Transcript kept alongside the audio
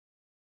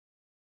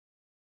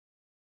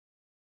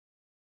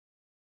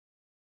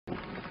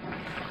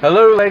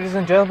Hello ladies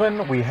and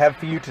gentlemen, we have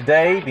for you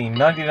today the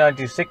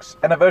 1996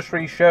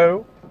 anniversary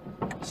show,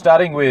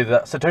 starting with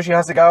Satoshi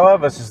Hasegawa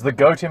versus the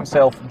GOAT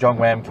himself, Jong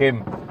Wang Kim.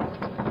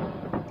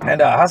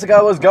 And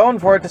Hasegawa's going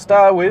for it to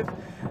start with,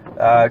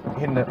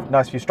 hitting a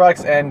nice few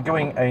strikes and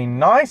doing a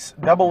nice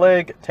double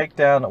leg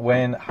takedown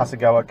when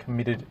Hasegawa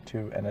committed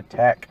to an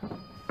attack.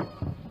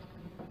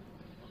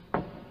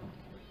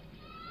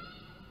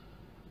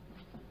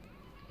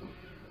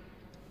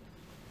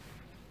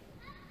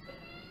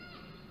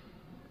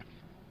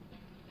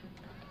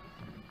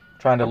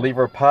 Trying to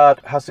lever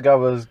apart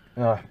Hasegawa's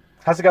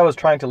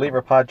trying to lever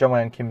apart Jong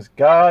Wang Kim's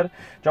guard.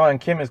 Jong Wang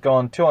Kim has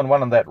gone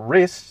 2-on-1 on that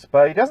wrist,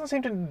 but he doesn't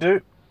seem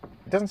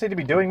to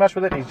be doing much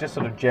with it. He's just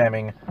sort of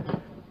jamming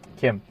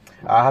Kim.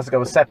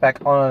 Hasegawa sat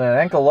back on an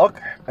ankle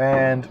lock,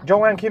 and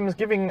Jong Wang Kim is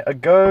giving a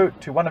go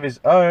to one of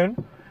his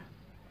own.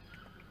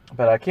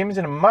 But Kim's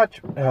in a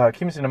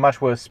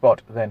much worse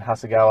spot than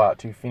Hasegawa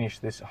to finish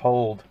this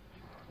hold,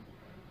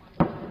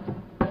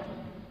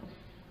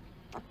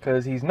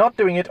 because he's not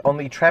doing it on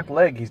the trap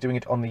leg, he's doing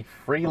it on the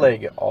free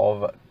leg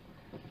of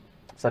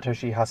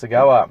Satoshi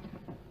Hasegawa.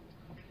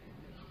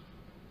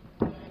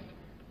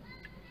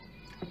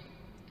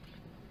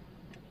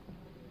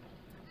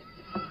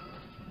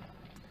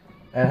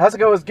 And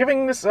Hasegawa is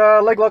giving this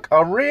leg lock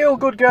a real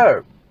good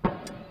go,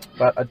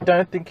 but I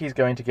don't think he's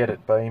going to get it.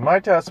 But he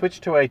might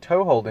switch to a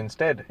toe hold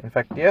instead. In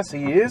fact, yes,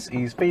 he is.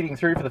 He's feeding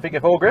through for the figure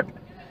 4 grip,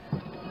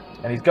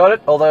 and he's got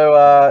it.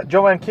 Although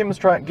Jong Wang Kim's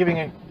giving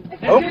it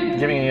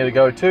a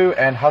go too,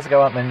 and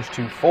Hasegawa managed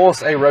to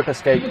force a rope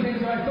escape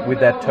with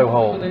that toe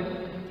hold.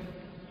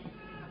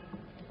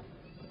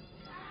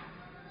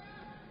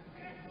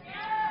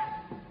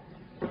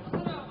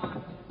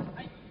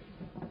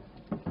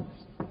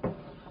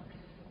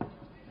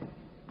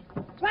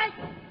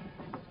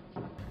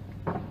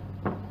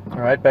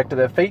 Alright, back to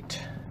their feet.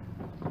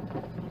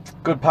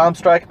 Good palm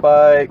strike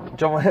by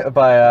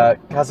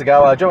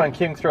Hasegawa. Jong Wang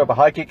Kim threw up a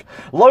high kick.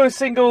 Low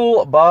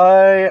single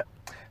by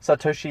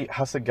Satoshi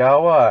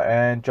Hasegawa,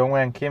 and Jong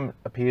Wang Kim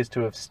appears to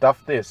have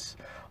stuffed this,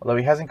 although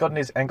he hasn't gotten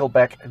his ankle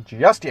back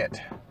just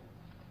yet.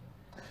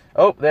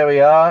 Oh, there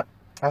we are.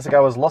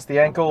 Hasegawa's lost the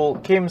ankle.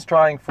 Kim's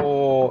trying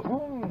for...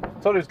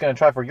 thought he was going to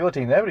try for a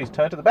guillotine there, but he's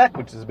turned to the back,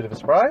 which is a bit of a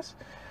surprise.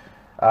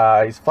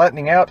 He's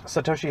flattening out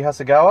Satoshi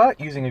Hasegawa,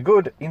 using a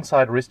good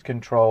inside wrist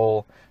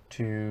control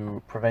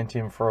to prevent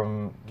him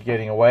from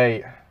getting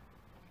away.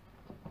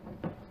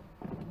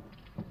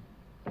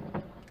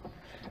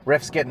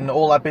 Ref's getting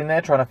all up in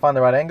there, trying to find the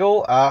right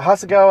angle.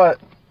 Hasegawa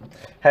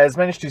has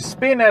managed to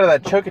spin out of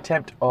that choke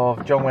attempt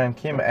of Jong Wang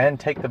Kim and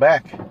take the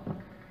back.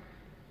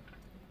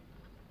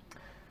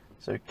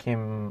 So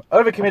Kim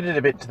overcommitted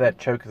a bit to that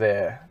choke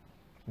there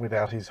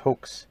without his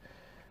hooks.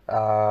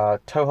 Toe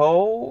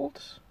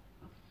hold.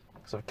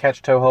 Sort of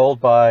catch toe hold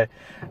by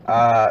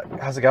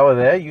Hasegawa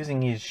there,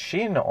 using his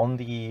shin on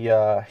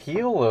the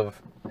heel of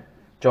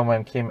Jong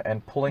Wang Kim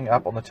and pulling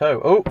up on the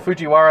toe. Oh,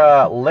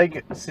 Fujiwara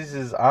leg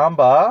scissors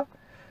armbar.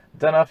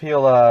 Don't know if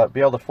he'll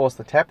be able to force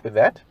the tap with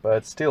that, but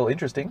it's still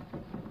interesting.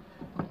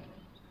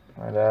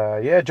 And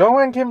yeah, Jong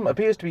Wang Kim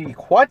appears to be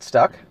quite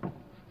stuck.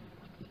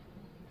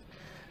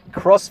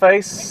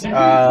 Crossface,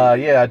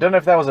 yeah, I don't know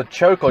if that was a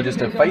choke or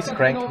just a face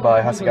crank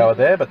by Hasegawa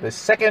there, but the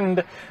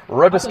second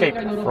rope escape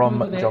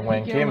from Jong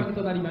Wang Kim.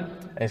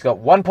 And he's got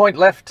 1 point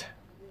left.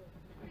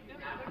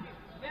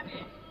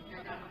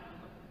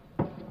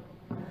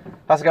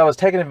 Hasegawa's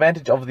taken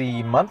advantage of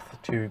the month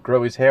to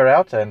grow his hair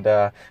out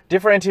and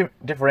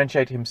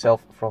differentiate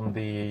himself from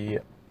the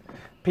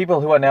people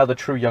who are now the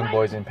true young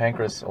boys in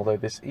Pancras, although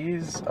this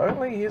is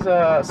only his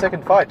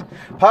second fight.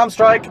 Palm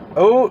strike.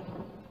 Oh,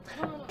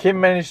 Kim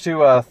managed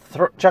to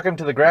chuck him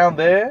to the ground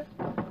there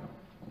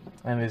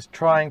and is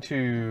trying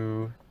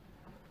to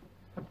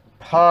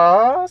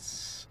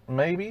pass,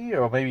 maybe,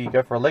 or maybe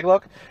go for a leg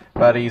lock,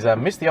 but he's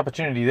missed the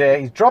opportunity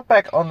there. He's dropped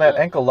back on that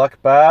ankle lock,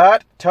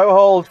 but toe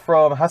hold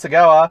from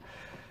Hasegawa,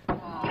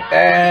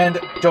 and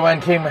Jong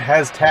Wang Kim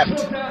has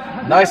tapped.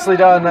 Nicely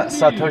done,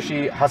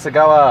 Satoshi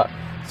Hasegawa.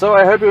 So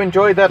I hope you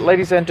enjoyed that,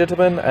 ladies and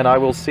gentlemen, and I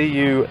will see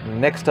you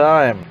next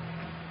time.